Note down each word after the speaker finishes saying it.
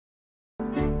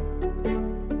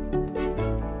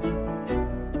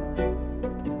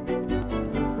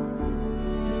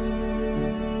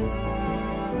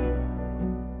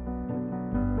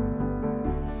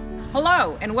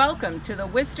Hello and welcome to the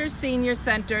Worcester Senior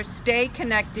Center Stay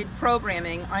Connected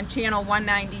programming on Channel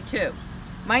 192.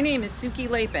 My name is Suki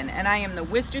Lapin and I am the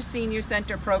Worcester Senior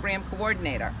Center Program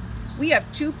Coordinator. We have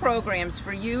two programs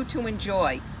for you to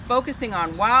enjoy, focusing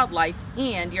on wildlife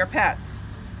and your pets.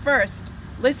 First,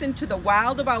 listen to the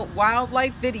Wild About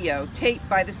Wildlife video taped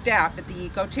by the staff at the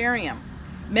Ecotarium.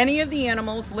 Many of the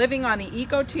animals living on the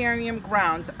Ecotarium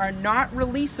grounds are not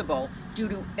releasable due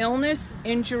to illness,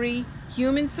 injury,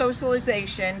 human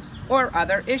socialization, or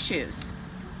other issues.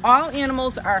 All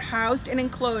animals are housed in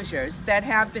enclosures that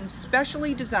have been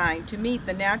specially designed to meet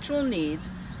the natural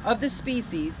needs of the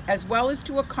species as well as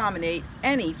to accommodate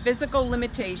any physical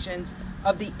limitations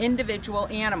of the individual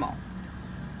animal.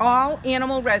 All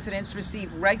animal residents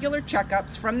receive regular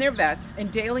checkups from their vets and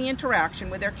daily interaction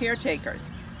with their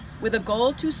caretakers. With a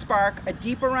goal to spark a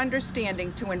deeper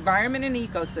understanding to environment and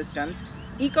ecosystems,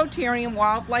 Ecotarium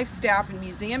wildlife staff and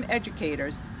museum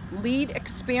educators lead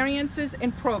experiences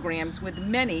and programs with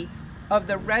many of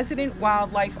the resident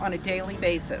wildlife on a daily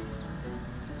basis.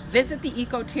 Visit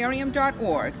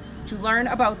theecotarium.org to learn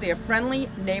about their friendly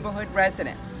neighborhood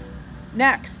residents.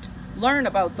 Next, learn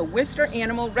about the Worcester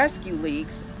Animal Rescue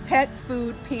League's Pet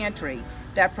Food Pantry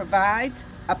that provides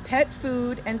a pet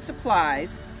food and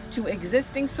supplies to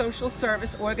existing social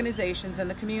service organizations in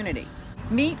the community.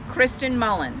 Meet Kristen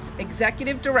Mullins,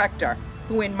 Executive Director,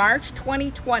 who in March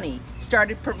 2020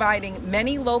 started providing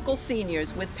many local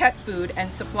seniors with pet food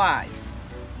and supplies.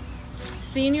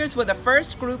 Seniors were the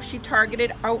first group she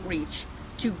targeted outreach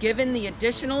to, given the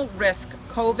additional risk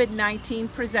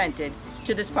COVID-19 presented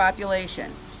to this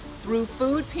population. Through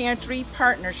food pantry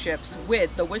partnerships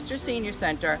with the Worcester Senior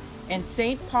Center and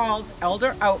St. Paul's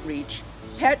Elder Outreach,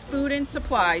 pet food and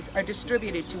supplies are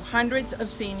distributed to hundreds of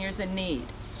seniors in need.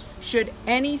 Should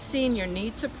any senior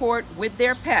need support with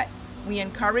their pet, we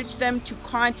encourage them to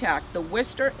contact the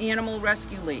Worcester Animal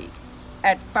Rescue League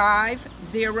at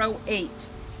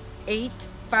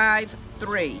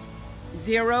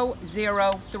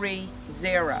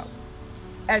 508-853-0030.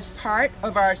 As part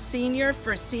of our Senior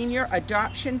for Senior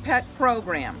Adoption Pet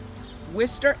program,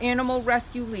 Worcester Animal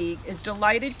Rescue League is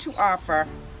delighted to offer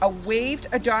a waived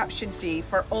adoption fee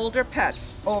for older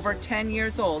pets over 10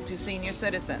 years old to senior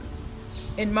citizens.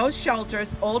 In most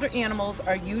shelters, older animals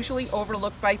are usually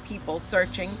overlooked by people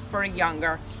searching for a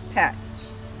younger pet.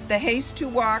 The haste to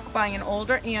walk by an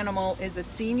older animal is a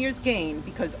senior's game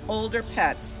because older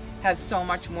pets have so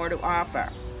much more to offer.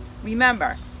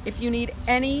 Remember, if you need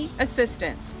any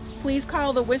assistance, please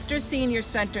call the Worcester Senior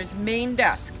Center's main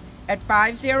desk at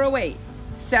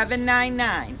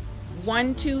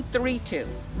 508-799-1232.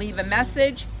 Leave a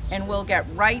message and we'll get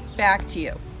right back to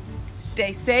you.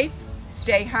 Stay safe,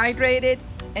 stay hydrated,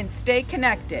 and stay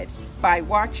connected by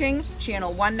watching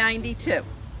Channel 192.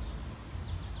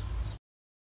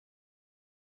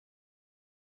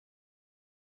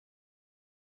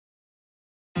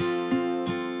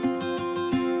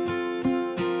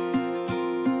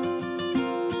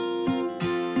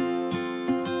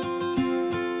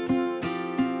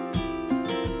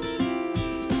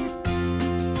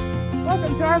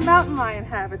 Welcome to our mountain lion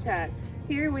habitat.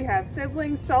 Here we have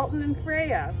siblings Sultan and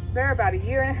Freya. They're about 1.5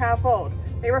 years old.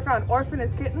 They were found orphaned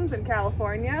as kittens in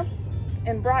California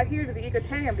and brought here to the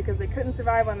Ecotarium because they couldn't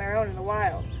survive on their own in the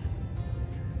wild.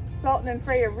 Sultan and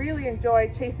Freya really enjoy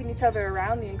chasing each other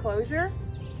around the enclosure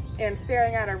and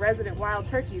staring at our resident wild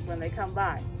turkeys when they come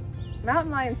by.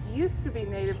 Mountain lions used to be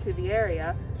native to the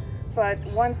area, but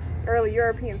once early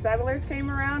European settlers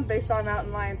came around, they saw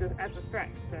mountain lions as a threat,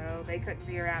 so they couldn't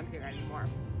be around here anymore.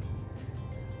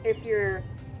 If you're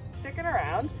sticking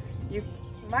around, you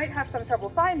might have some trouble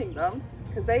finding them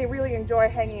because they really enjoy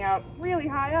hanging out really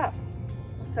high up.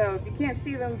 So if you can't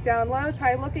see them down low,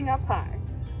 try looking up high.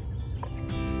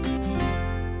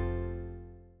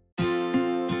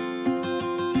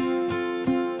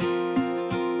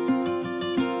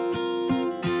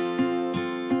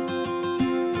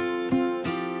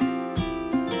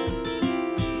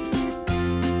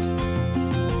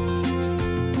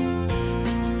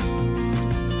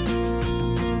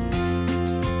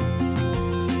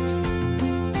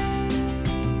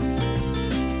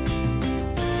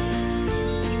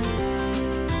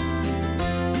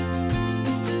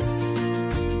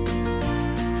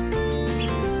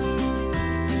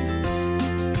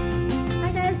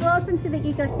 Welcome to the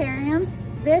Ecotarium.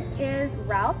 This is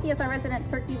Ralph. He is our resident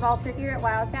turkey vaulter here at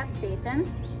Wildcat Station.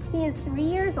 He is 3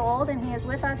 years old and he is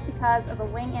with us because of a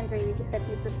wing injury that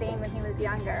he sustained when he was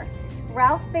younger.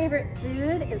 Ralph's favorite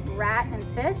food is rat and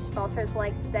fish. Vultures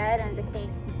like dead and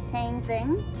decaying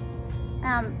things.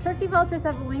 Turkey vultures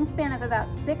have a wingspan of about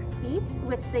 6 feet,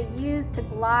 which they use to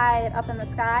glide up in the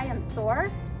sky and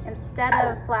soar. instead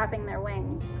of flapping their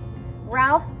wings.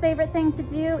 Ralph's favorite thing to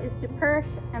do is to perch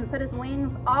and put his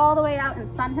wings all the way out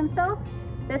and sun himself.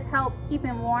 This helps keep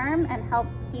him warm and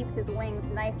helps keep his wings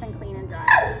nice and clean and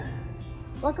dry.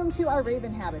 Welcome to our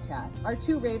raven habitat. Our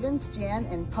two ravens, Jan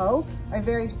and Poe, are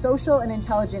very social and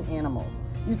intelligent animals.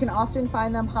 You can often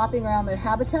find them hopping around their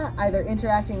habitat, either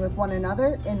interacting with one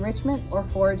another, enrichment, or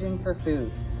foraging for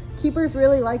food. Keepers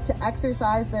really like to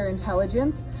exercise their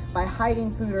intelligence by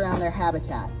hiding food around their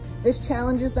habitat. This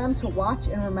challenges them to watch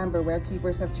and remember where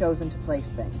keepers have chosen to place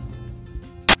things.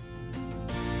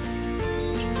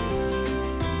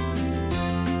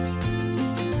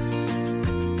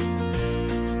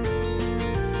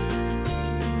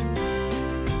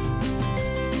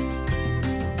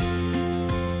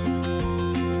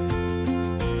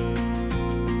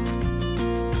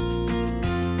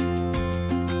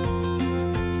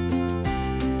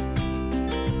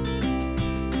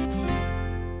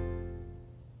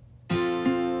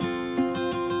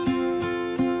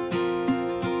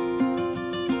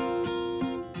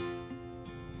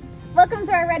 Welcome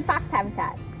to our red fox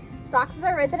habitat. Fox is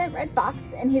our resident red fox,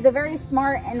 and he's a very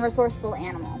smart and resourceful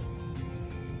animal.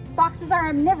 Foxes are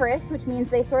omnivorous, which means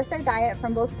they source their diet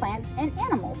from both plants and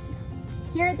animals.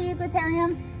 Here at the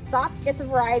ecotarium, Fox gets a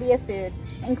variety of food,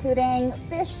 including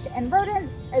fish and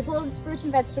rodents, as well as fruits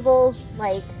and vegetables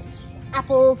like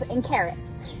apples and carrots.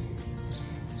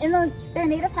 In their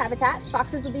native habitat,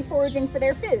 foxes will be foraging for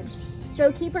their food. So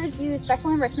keepers use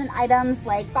special enrichment items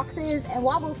like foxes and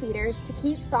wobble feeders to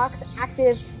keep Fox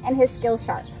active and his skills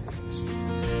sharp.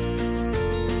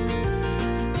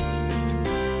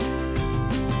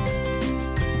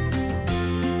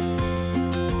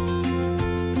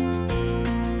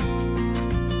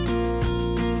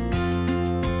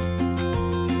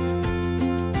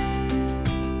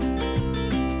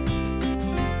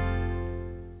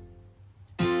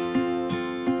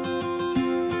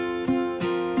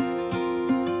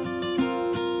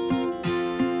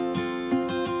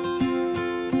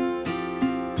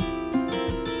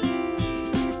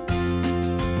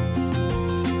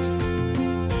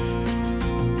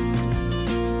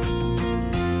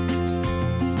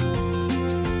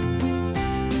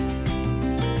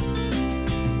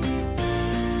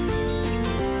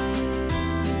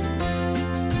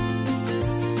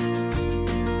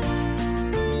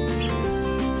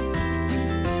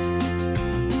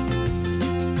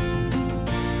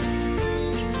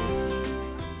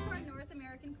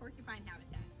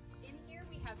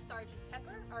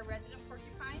 Our resident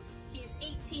porcupine. He is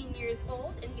 18 years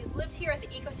old and he's lived here at the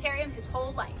ecotarium his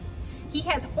whole life. He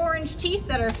has orange teeth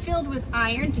that are filled with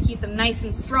iron to keep them nice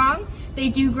and strong. They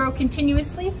do grow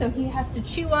continuously, so he has to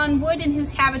chew on wood in his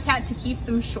habitat to keep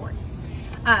them short.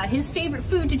 His favorite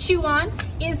food to chew on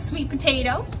is sweet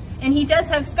potato, and he does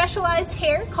have specialized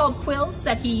hair called quills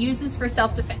that he uses for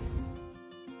self-defense.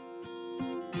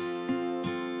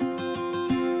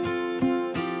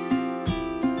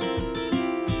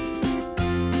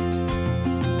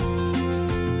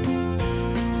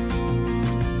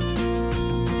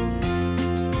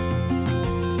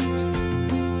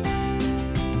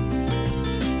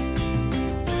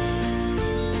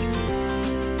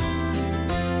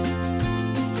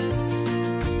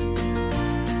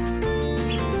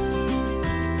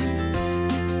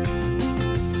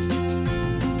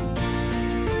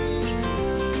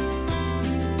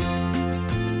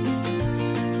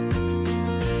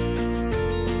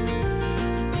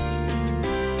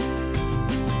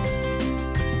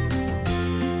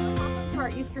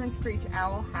 Screech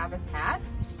owl habitat.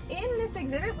 In this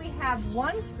exhibit we have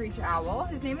one screech owl.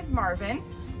 His name is Marvin,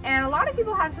 and a lot of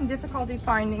people have some difficulty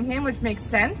finding him, which makes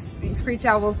sense. These screech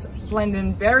owls blend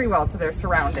in very well to their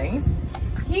surroundings.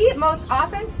 He most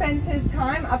often spends his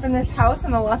time up in this house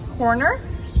in the left corner,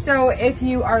 so if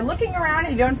you are looking around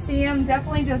and you don't see him,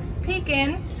 definitely just peek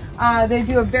in. They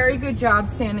do a very good job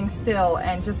standing still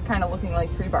and just kind of looking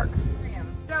like tree bark.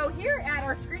 So here at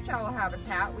our screech owl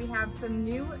habitat, we have some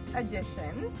new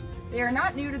additions. They are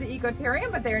not new to the ecotarium,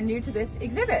 but they are new to this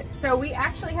exhibit. So we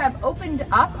actually have opened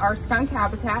up our skunk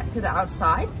habitat to the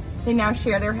outside. They now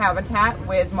share their habitat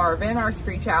with Marvin, our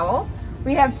screech owl.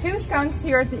 We have two skunks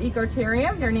here at the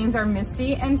ecotarium. Their names are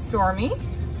Misty and Stormy.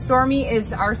 Stormy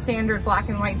is our standard black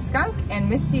and white skunk, and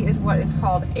Misty is what is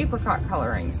called apricot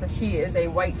coloring. So she is a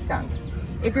white skunk.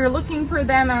 If you're looking for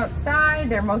them outside,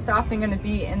 they're most often going to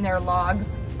be in their logs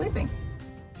sleeping.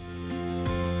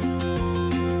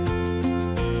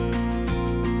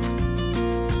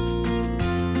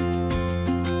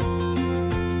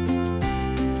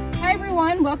 Hi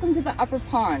everyone, welcome to the upper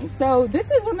pond. So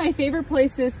this is one of my favorite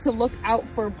places to look out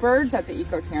for birds at the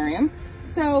ecotarium.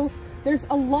 So There's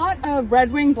a lot of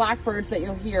red-winged blackbirds that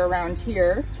you'll hear around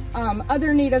here.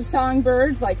 Other native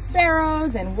songbirds like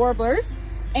sparrows and warblers.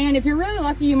 And if you're really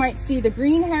lucky, you might see the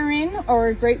green heron or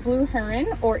a great blue heron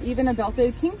or even a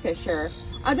belted kingfisher.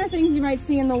 Other things you might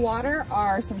see in the water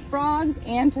are some frogs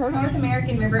and turtles. North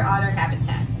American river otter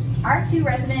habitat. Our two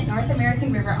resident North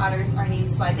American river otters are named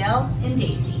Slidell and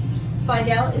Daisy.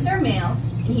 Slidell is our male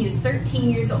and he is 13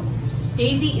 years old.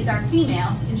 Daisy is our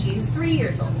female and she is 3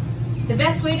 years old. The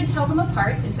best way to tell them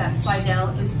apart is that Slidell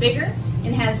is bigger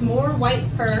and has more white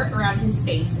fur around his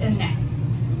face and neck.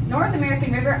 North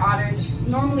American river otters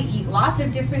normally eat lots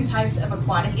of different types of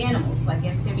aquatic animals like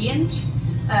amphibians,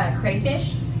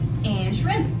 crayfish, and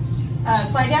shrimp.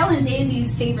 Slidell and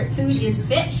Daisy's favorite food is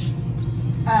fish.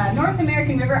 North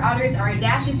American river otters are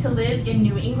adapted to live in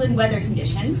New England weather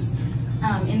conditions.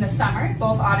 In the summer,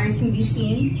 both otters can be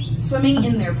seen swimming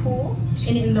in their pool,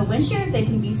 and in the winter, they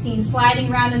can be seen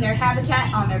sliding around in their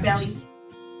habitat on their bellies.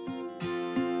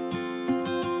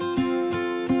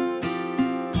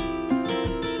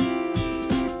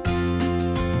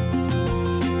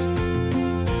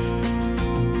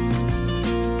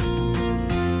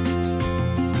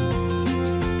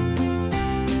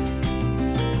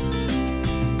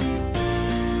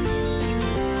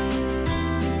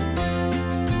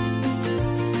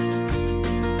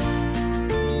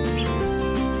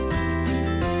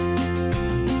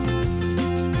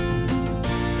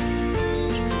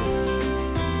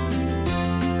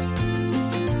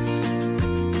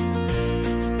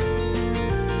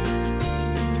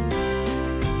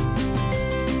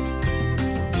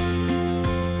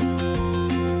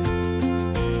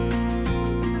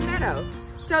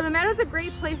 So the meadow's a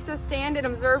great place to stand and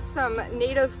observe some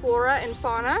native flora and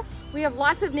fauna. We have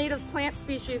lots of native plant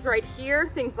species right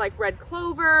here, things like red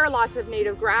clover, lots of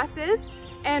native grasses,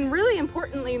 and really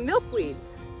importantly, milkweed.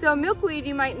 So milkweed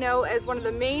you might know as one of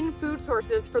the main food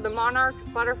sources for the monarch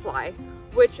butterfly,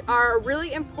 which are a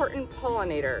really important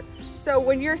pollinator. So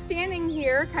when you're standing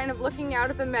here kind of looking out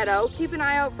at the meadow, keep an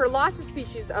eye out for lots of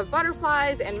species of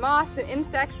butterflies and moths and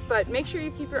insects, but make sure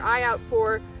you keep your eye out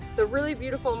for the really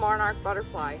beautiful monarch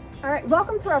butterfly. All right,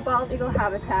 welcome to our bald eagle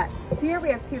habitat. Here we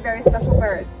have two very special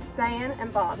birds, Diane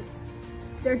and Bob.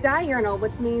 They're diurnal,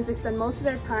 which means they spend most of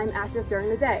their time active during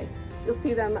the day. You'll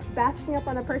see them basking up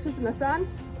on the perches in the sun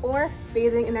or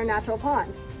bathing in their natural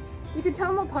pond. You can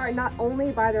tell them apart not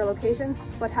only by their location,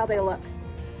 but how they look.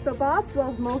 So Bob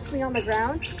dwells mostly on the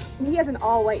ground, and he has an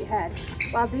all-white head,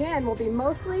 while Diane will be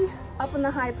mostly up in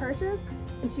the high perches,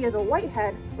 and she has a white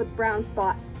head with brown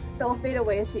spots that will fade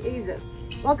away as she ages.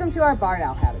 Welcome to our barred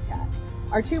owl habitat.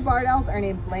 Our two barred owls are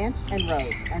named Blanche and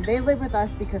Rose, and they live with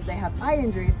us because they have eye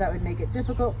injuries that would make it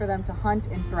difficult for them to hunt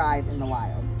and thrive in the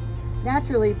wild.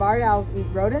 Naturally, barred owls eat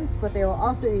rodents, but they will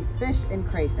also eat fish and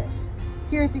crayfish.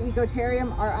 Here at the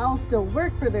Ecotarium, our owls still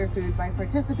work for their food by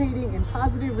participating in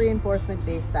positive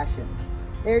reinforcement-based sessions.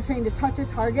 They are trained to touch a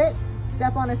target,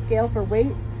 step on a scale for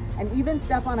weights, and even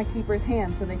step on a keeper's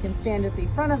hand so they can stand at the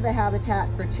front of the habitat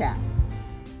for chats.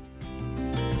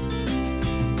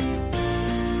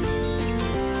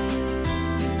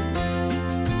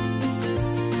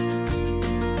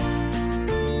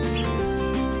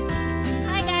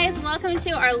 Welcome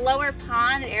to our lower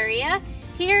pond area.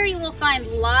 Here you will find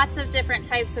lots of different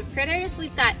types of critters.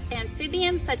 We've got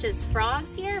amphibians such as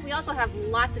frogs here. We also have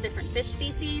lots of different fish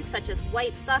species such as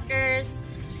white suckers,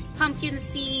 pumpkin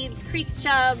seeds, creek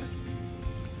chub.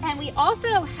 And we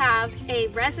also have a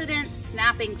resident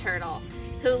snapping turtle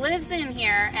who lives in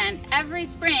here, and every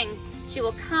spring she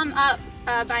will come up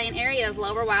by an area of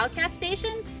Lower Wildcat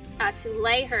Station to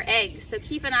lay her eggs. So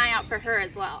keep an eye out for her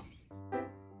as well.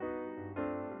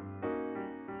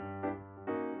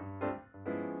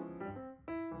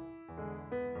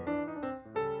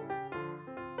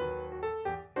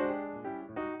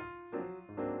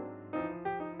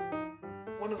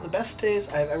 One of the best days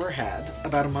I've ever had,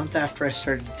 about a month after I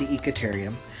started the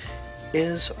Ecotarium,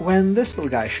 is when this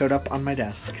little guy showed up on my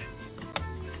desk.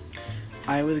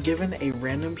 I was given a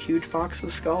random huge box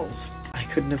of skulls. I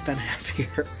couldn't have been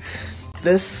happier.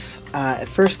 This, at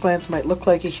first glance, might look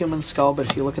like a human skull, but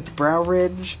if you look at the brow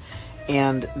ridge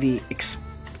and the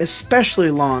especially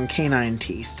long canine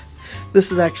teeth,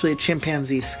 this is actually a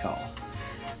chimpanzee skull.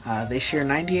 They share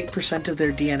 98% of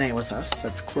their DNA with us.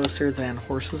 That's closer than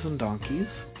horses and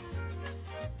donkeys.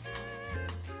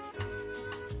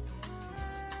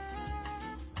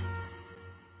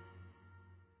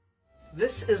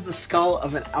 This is the skull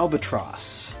of an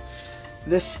albatross.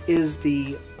 This is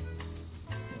the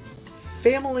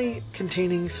family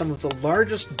containing some of the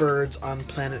largest birds on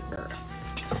planet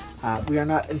Earth. We are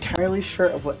not entirely sure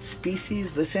of what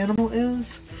species this animal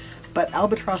is, but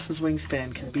albatross's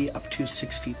wingspan can be up to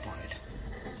 6 feet wide.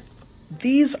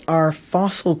 These are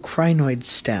fossil crinoid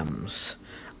stems.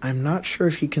 I'm not sure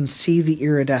if you can see the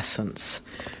iridescence,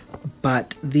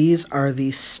 but these are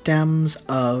the stems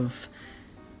of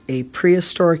a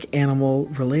prehistoric animal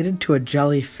related to a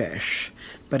jellyfish,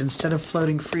 but instead of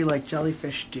floating free like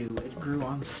jellyfish do, it grew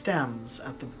on stems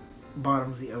at the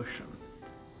bottom of the ocean.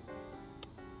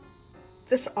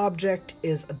 This object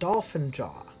is a dolphin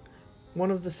jaw. One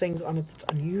of the things on it that's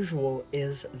unusual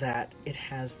is that it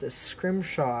has this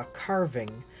scrimshaw carving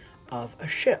of a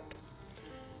ship.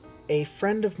 A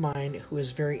friend of mine who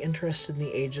is very interested in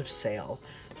the age of sail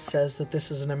says that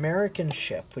this is an American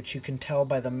ship, which you can tell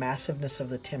by the massiveness of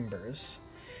the timbers,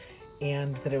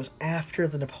 and that it was after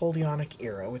the Napoleonic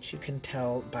era, which you can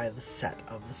tell by the set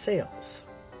of the sails.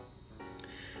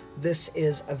 This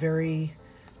is a very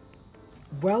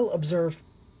well-observed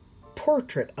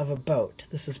portrait of a boat.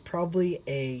 This is probably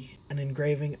an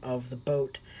engraving of the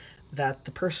boat that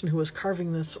the person who was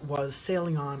carving this was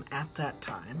sailing on at that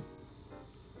time,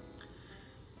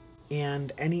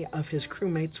 and any of his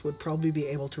crewmates would probably be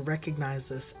able to recognize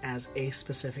this as a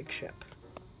specific ship.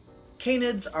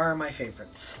 Canids are my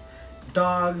favorites.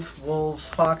 Dogs, wolves,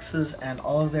 foxes, and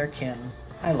all of their kin.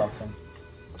 I love them.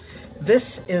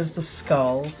 This is the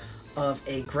skull of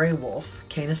a gray wolf,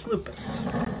 Canis lupus.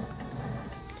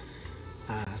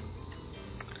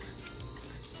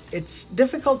 It's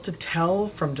difficult to tell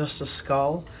from just a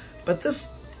skull, but this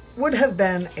would have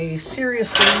been a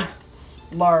seriously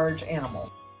large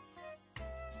animal.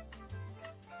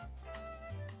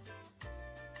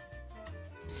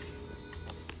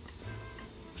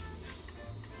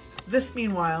 This,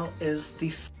 meanwhile, is the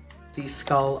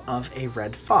skull of a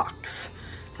red fox,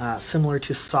 similar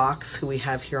to Socks, who we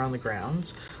have here on the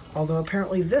grounds, although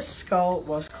apparently this skull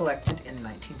was collected in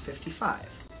 1955.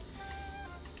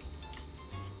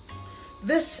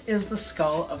 This is the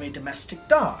skull of a domestic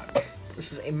dog.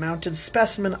 This is a mounted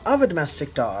specimen of a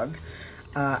domestic dog,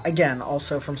 again,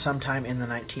 also from sometime in the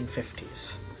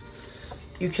 1950s.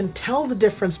 You can tell the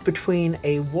difference between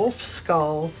a wolf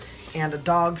skull and a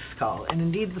dog skull, and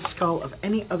indeed the skull of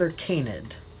any other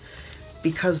canid,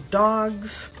 because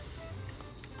dogs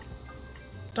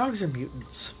are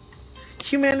mutants.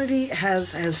 Humanity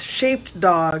has shaped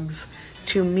dogs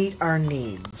to meet our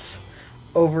needs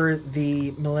over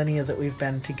the millennia that we've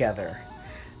been together.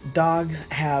 Dogs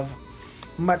have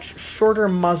much shorter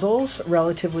muzzles,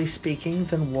 relatively speaking,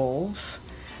 than wolves.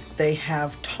 They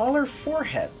have taller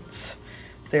foreheads.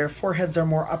 Their foreheads are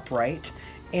more upright,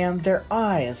 and their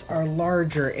eyes are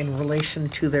larger in relation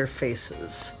to their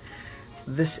faces.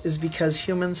 This is because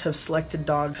humans have selected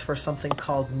dogs for something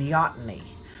called neoteny,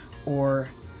 or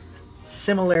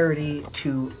similarity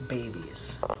to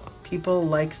babies. People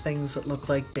like things that look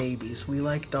like babies. We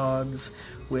like dogs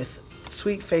with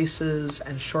sweet faces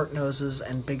and short noses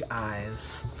and big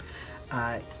eyes.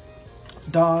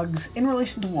 Dogs, in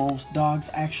relation to wolves, dogs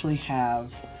actually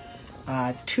have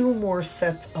 2 more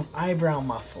sets of eyebrow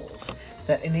muscles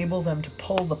that enable them to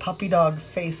pull the puppy dog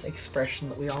face expression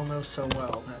that we all know so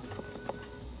well.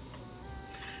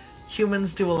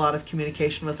 Humans do a lot of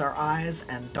communication with our eyes,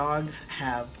 and dogs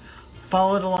have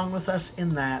followed along with us in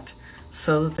that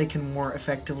so that they can more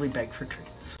effectively beg for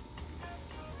treats.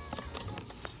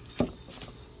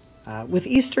 With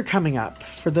Easter coming up,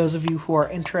 for those of you who are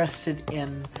interested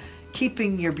in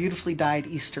keeping your beautifully dyed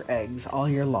Easter eggs all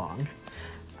year long,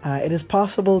 it is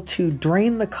possible to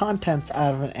drain the contents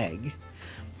out of an egg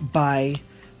by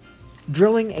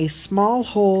drilling a small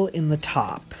hole in the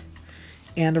top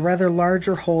and a rather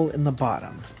larger hole in the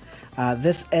bottom.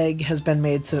 This egg has been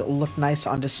made so it will look nice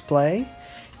on display.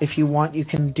 If you want, you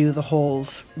can do the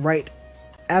holes right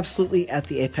absolutely at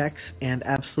the apex and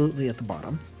absolutely at the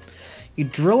bottom. You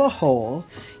drill a hole,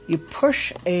 you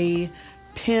push a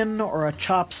pin or a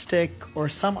chopstick or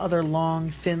some other long,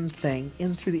 thin thing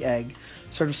in through the egg,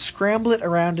 sort of scramble it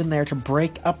around in there to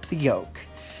break up the yolk,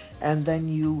 and then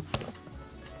you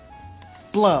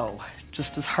blow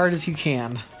just as hard as you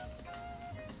can.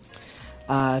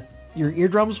 Your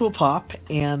eardrums will pop,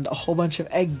 and a whole bunch of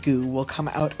egg goo will come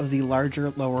out of the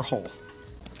larger lower hole.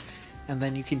 And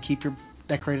then you can keep your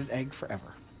decorated egg forever.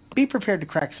 Be prepared to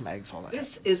crack some eggs while that.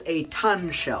 This is a tun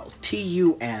shell,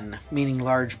 T-U-N, meaning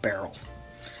large barrel.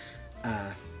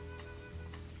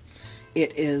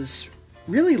 It is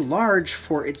really large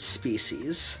for its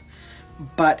species,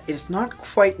 but it's not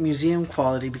quite museum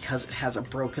quality because it has a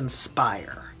broken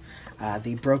spire.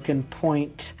 The broken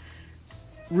point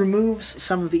removes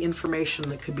some of the information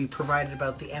that could be provided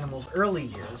about the animal's early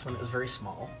years when it was very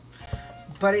small.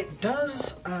 But it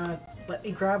does let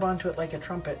me grab onto it like a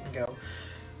trumpet and go,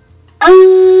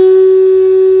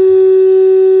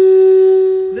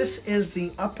 This is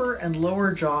the upper and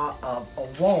lower jaw of a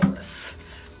walrus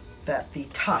that the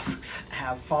tusks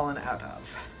have fallen out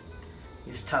of.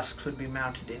 These tusks would be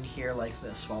mounted in here like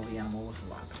this while the animal was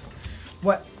alive.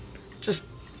 What just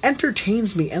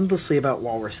entertains me endlessly about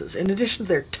walruses, in addition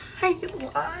to their tiny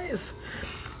little eyes,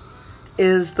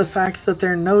 is the fact that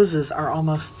their noses are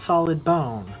almost solid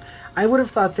bone. I would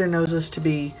have thought their noses to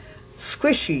be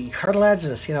squishy,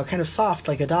 cartilaginous, you know, kind of soft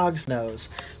like a dog's nose.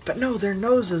 But no, their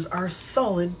noses are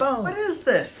solid bone. What is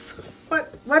this?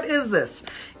 What is this?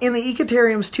 In the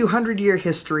Ecotarium's 200-year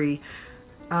history,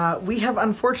 we have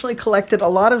unfortunately collected a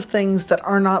lot of things that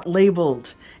are not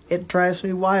labeled. It drives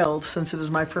me wild, since it is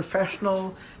my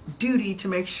professional duty to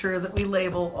make sure that we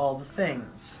label all the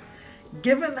things.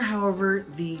 Given, however,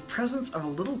 the presence of a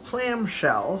little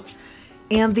clamshell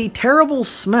and the terrible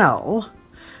smell,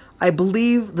 I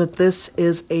believe that this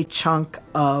is a chunk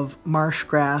of marsh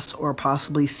grass or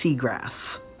possibly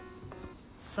seagrass.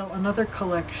 So another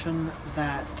collection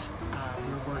that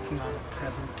we're working on at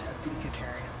present at the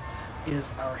Ecotarium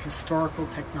is our historical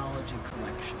technology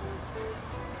collection.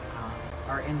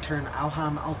 Our intern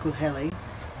Alham Alkuheli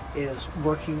is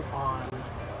working on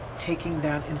taking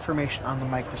down information on the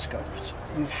microscopes.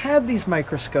 We've had these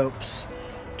microscopes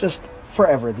just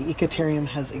forever. The Ecotarium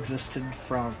has existed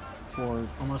for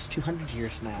almost 200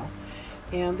 years now,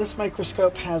 and this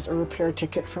microscope has a repair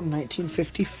ticket from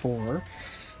 1954.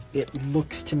 It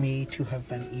looks to me to have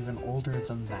been even older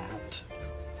than that.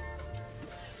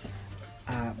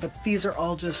 But these are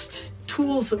all just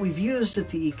tools that we've used at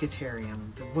the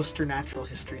Ecotarium, the Worcester Natural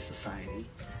History Society,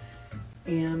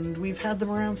 and we've had them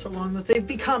around so long that they've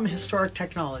become historic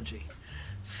technology.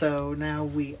 So now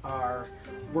we are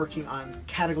working on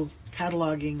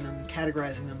cataloging them,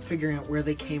 categorizing them, figuring out where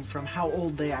they came from, how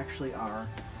old they actually are.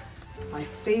 My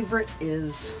favorite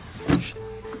is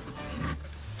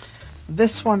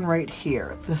this one right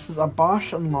here. This is a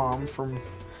Bosch and Lomb from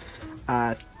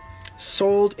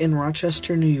sold in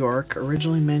Rochester, New York,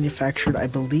 originally manufactured, I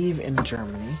believe, in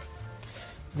Germany.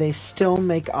 They still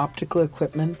make optical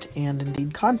equipment and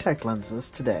indeed contact lenses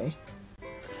today.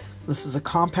 This is a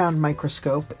compound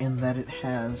microscope in that it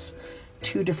has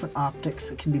two different optics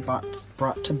that can be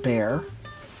brought to bear.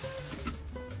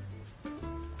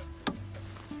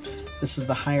 This is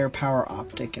the higher power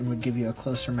optic and would give you a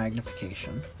closer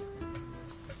magnification.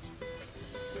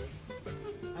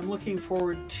 I'm looking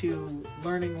forward to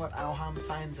learning what Alham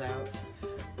finds out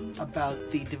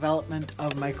about the development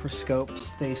of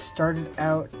microscopes. They started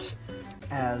out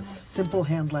as simple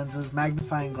hand lenses,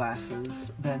 magnifying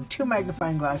glasses, then two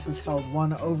magnifying glasses held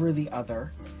one over the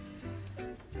other,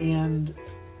 and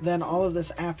then all of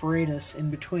this apparatus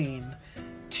in between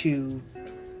to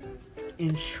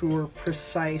ensure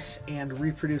precise and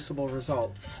reproducible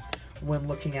results when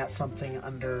looking at something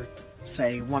under,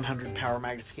 say, 100 power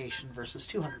magnification versus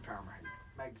 200 power magnification.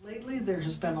 Lately there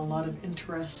has been a lot of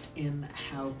interest in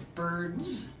how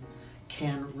birds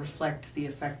can reflect the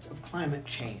effects of climate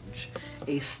change.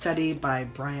 A study by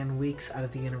Brian Weeks out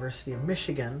of the University of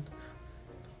Michigan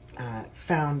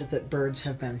found that birds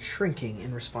have been shrinking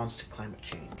in response to climate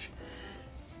change.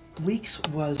 Weeks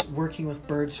was working with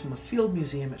birds from a field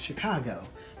museum at Chicago,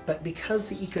 but because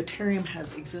the Ecotarium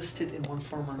has existed in one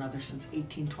form or another since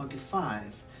 1825,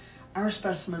 our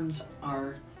specimens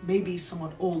are maybe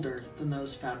somewhat older than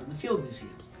those found in the field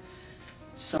museum.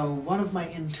 So one of my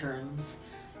interns,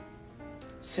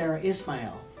 Sarah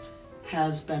Ismail,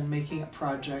 has been making a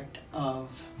project of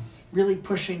really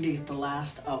pushing to get the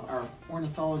last of our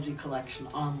ornithology collection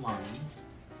online,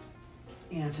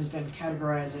 and has been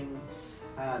categorizing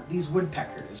these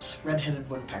woodpeckers, red-headed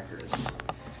woodpeckers,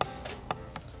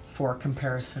 for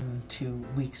comparison to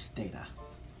Weeks' data.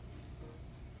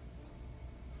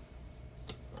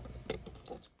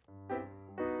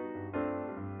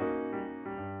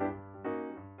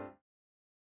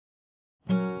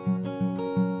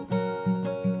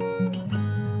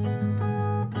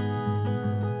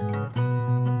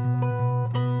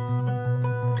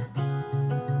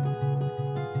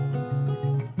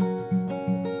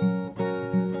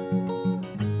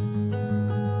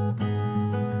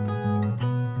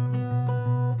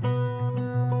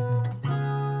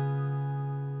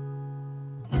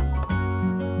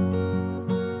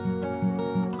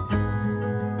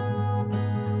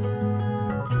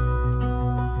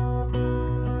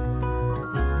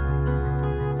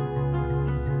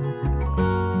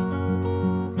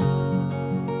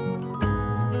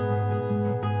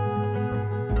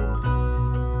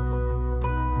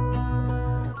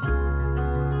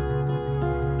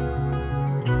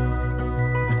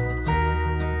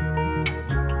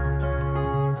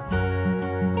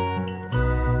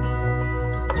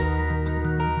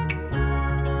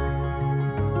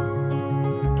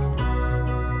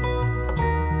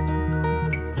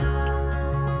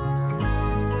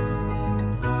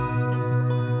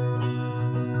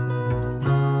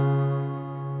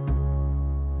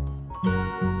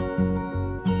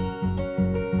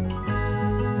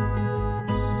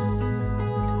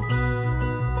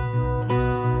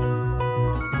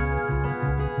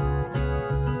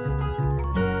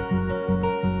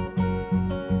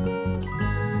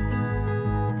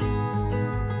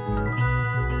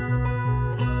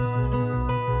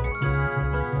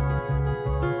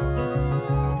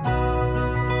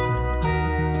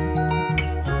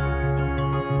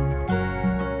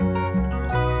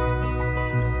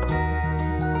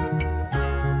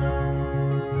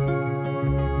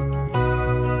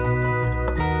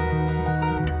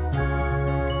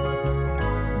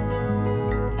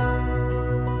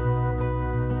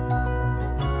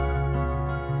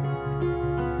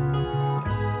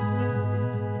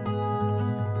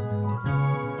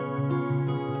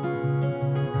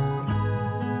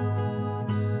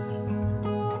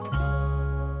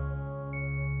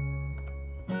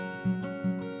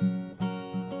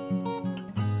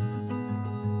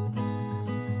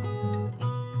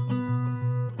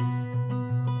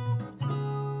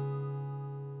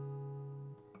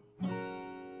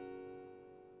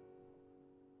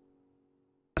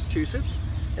 Massachusetts.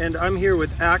 And I'm here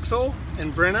with Axel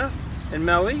and Brenna and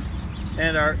Melly.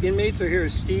 And our inmates are here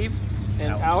is Steve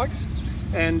and Alex.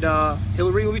 And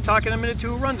Hillary will be talking in a minute too,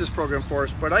 who runs this program for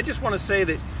us. But I just want to say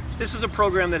that this is a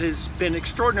program that has been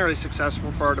extraordinarily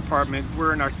successful for our department.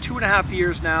 We're in our 2.5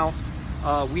 years now.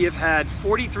 We have had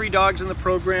 43 dogs in the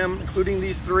program, including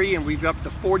these 3, and we've up to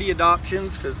 40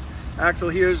 adoptions because Axel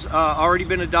here's already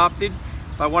been adopted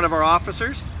by one of our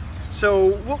officers.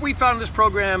 So what we found in this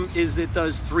program is it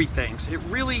does 3 things. It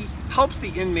really helps the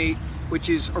inmate, which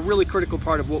is a really critical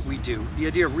part of what we do. The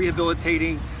idea of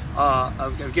rehabilitating,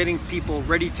 of getting people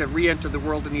ready to re-enter the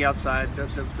world in the outside.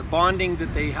 The bonding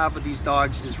that they have with these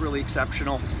dogs is really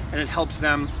exceptional, and it helps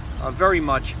them very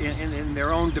much in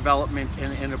their own development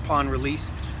and upon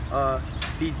release.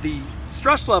 The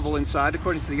stress level inside,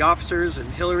 according to the officers and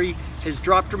Hillary, has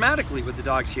dropped dramatically with the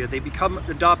dogs here. They become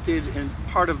adopted and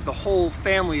part of the whole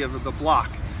family of the block.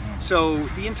 So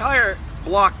the entire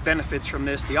block benefits from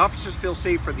this. The officers feel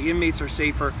safer, the inmates are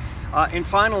safer. And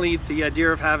finally, the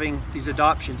idea of having these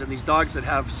adoptions and these dogs that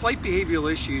have slight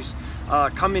behavioral issues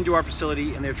come into our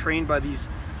facility, and they're trained by these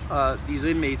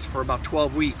inmates for about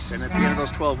 12 weeks. And at the end of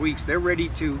those 12 weeks, they're ready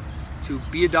to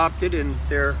be adopted, and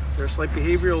their slight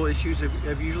behavioral issues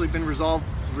have usually been resolved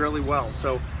really well.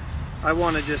 So I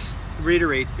want to just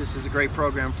reiterate, this is a great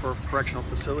program for correctional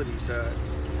facilities.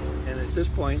 And at this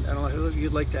point, I don't know if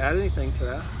you'd like to add anything to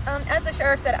that. As the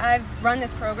sheriff said, I've run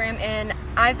this program, and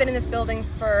I've been in this building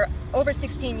for over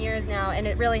 16 years now, and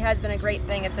it really has been a great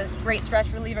thing. It's a great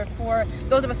stress reliever for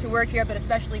those of us who work here, but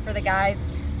especially for the guys.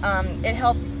 It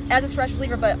helps as a stress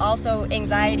reliever, but also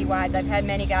anxiety-wise. I've had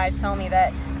many guys tell me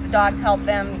that the dogs help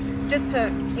them just to,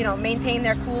 maintain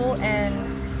their cool and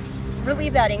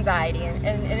relieve that anxiety. And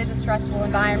it is a stressful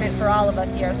environment for all of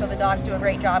us here, so the dogs do a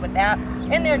great job with that.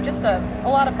 And they're just a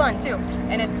lot of fun too.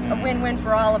 And it's a win-win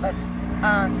for all of us,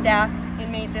 staff,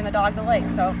 inmates, and the dogs alike.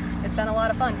 So it's been a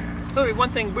lot of fun. Hillary, one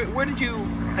thing, where did you,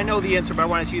 I know the answer, but I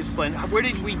wanted you to explain, where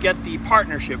did we get the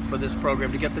partnership for this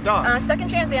program to get the dogs? Second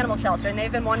Chance Animal Shelter, and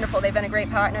they've been wonderful. They've been a great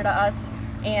partner to us,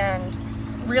 and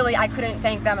really I couldn't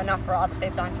thank them enough for all that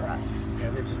they've done for us.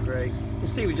 Yeah, they've been great. And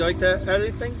Steve, would you like to add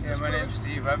anything? Yeah, my name's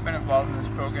Steve. I've been involved in this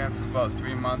program for about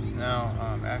 3 months now.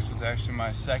 Axel's actually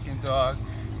my second dog,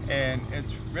 and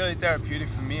it's really therapeutic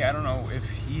for me. I don't know if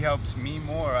he helps me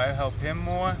more or I help him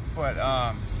more, but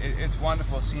it's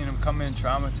wonderful seeing them come in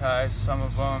traumatized, some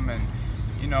of them, and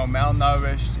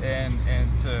malnourished, and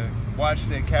to watch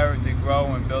their character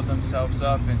grow and build themselves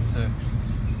up, and to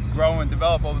grow and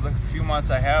develop over the few months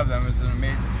I have them is an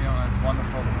amazing feeling. It's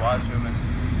wonderful to watch them, and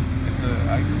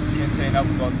I can't say enough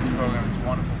about this program. It's a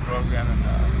wonderful program, and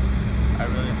I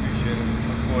really appreciate it.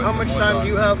 Look forward How to much more time dogs.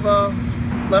 do you have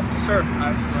left to serve?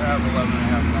 I still have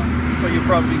 11.5 months. So you're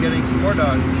probably getting some more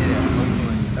dogs. Yeah,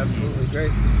 hopefully. Absolutely, great.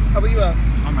 How about you,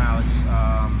 I'm Alex.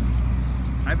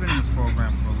 I've been in the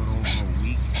program for a little over a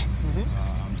week.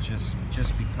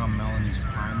 Just become Melanie's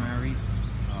primary,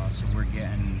 so we're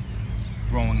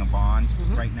growing a bond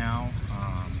right now.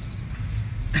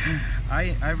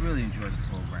 I really enjoy the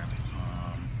program.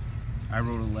 I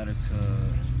wrote a letter to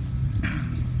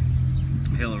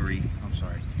Hillary.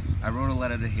 I wrote a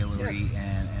letter to Hillary,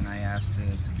 and I asked her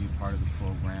to be a part of the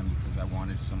program because I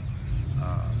wanted some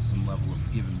level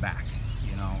of giving back.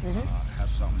 Have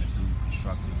something to do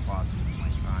constructive, positive with my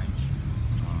time,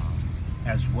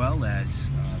 as well as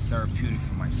therapeutic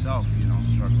for myself.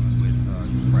 Struggling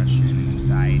with depression and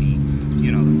anxiety.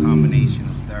 The combination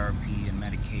of therapy and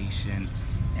medication,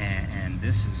 and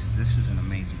this is an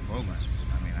amazing program.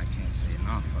 I mean, I can't say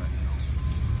enough.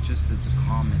 Just the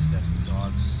calmness that the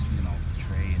dogs,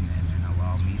 portray and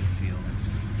allow me to feel,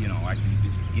 and I can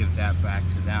give that back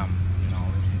to them.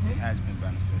 It has been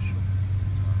beneficial.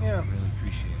 Yeah. I really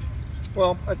appreciate it.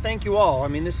 Well, I thank you all. I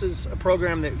mean, this is a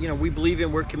program that we believe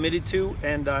in, we're committed to,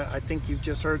 and I think you've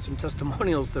just heard some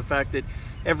testimonials to the fact that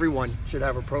everyone should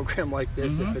have a program like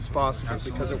this if it's possible,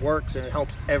 because it works and it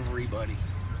helps everybody.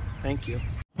 Thank you.